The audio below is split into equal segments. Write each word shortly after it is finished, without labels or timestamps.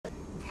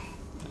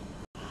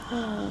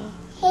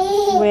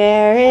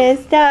Where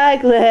is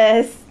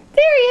Douglas?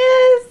 There he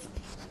is.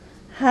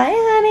 Hi,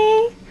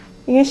 honey.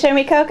 You gonna show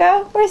me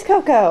Coco? Where's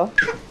Coco?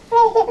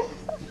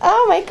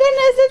 Oh my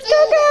goodness, it's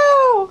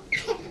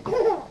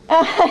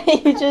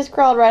Coco! You just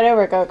crawled right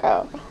over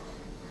Coco.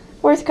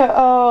 Where's Coco?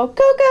 Oh,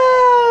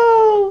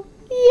 Coco!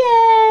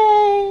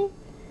 Yay!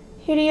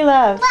 Who do you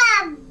love?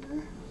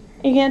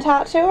 Are you gonna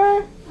talk to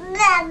her?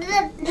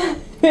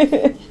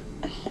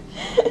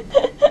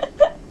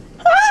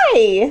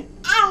 Hi!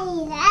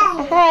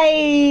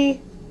 Hi!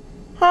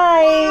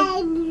 Hi!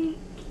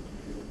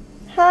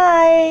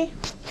 Hi!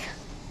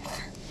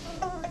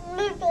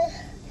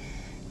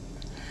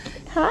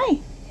 Hi!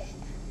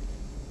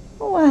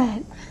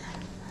 What?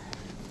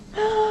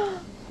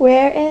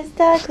 Where is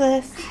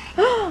Douglas?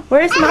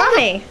 Where's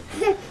Mommy?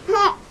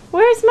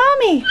 Where's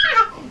Mommy?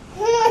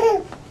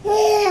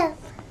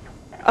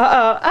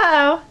 Uh-oh,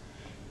 uh-oh.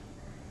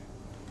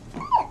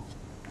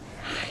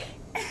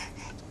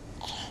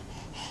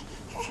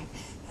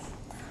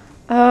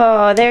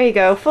 Oh, there you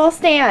go. Full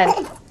stand.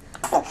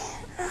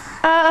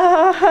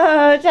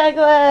 Oh,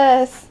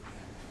 Douglas.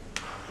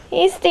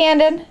 He's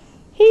standing.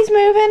 He's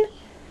moving.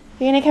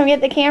 You gonna come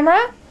get the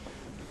camera?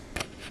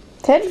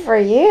 Good for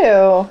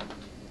you.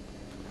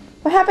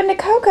 What happened to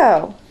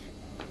Coco?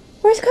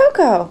 Where's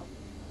Coco?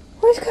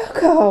 Where's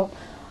Coco?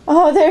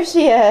 Oh, there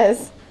she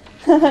is.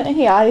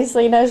 He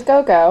obviously knows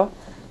Coco.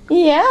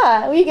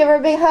 Yeah, will you give her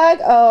a big hug?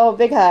 Oh,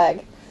 big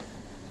hug.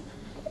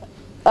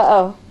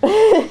 Uh-oh.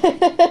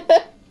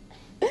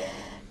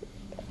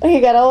 You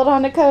gotta hold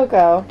on to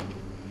Coco.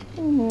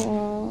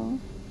 Aww.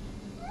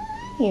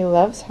 He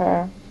loves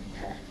her.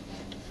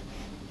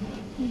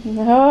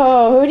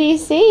 Oh, who do you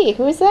see?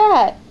 Who's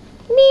that?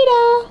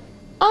 Amita!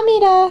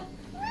 Amita!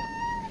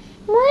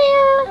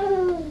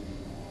 Rare!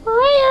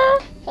 Rare!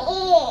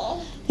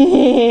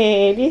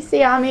 Do you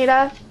see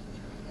Amita?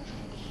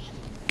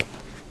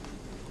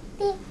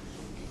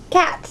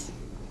 Cat!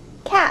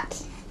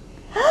 Cat!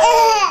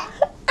 Ah!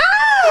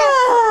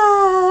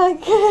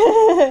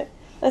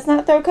 Let's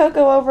not throw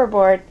Coco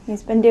overboard.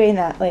 He's been doing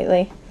that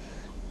lately.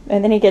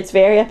 And then he gets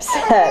very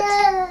upset.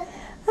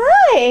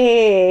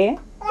 Hi!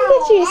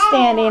 Look at you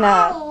standing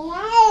up.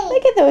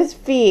 Look at those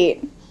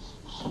feet.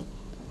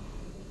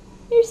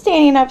 You're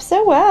standing up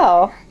so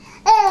well.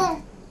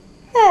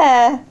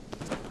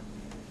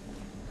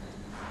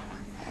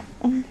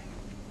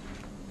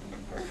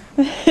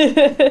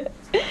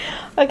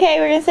 Okay,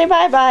 we're going to say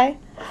bye-bye.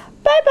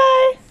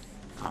 Bye-bye.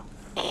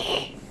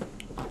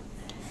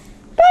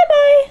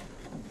 Bye-bye.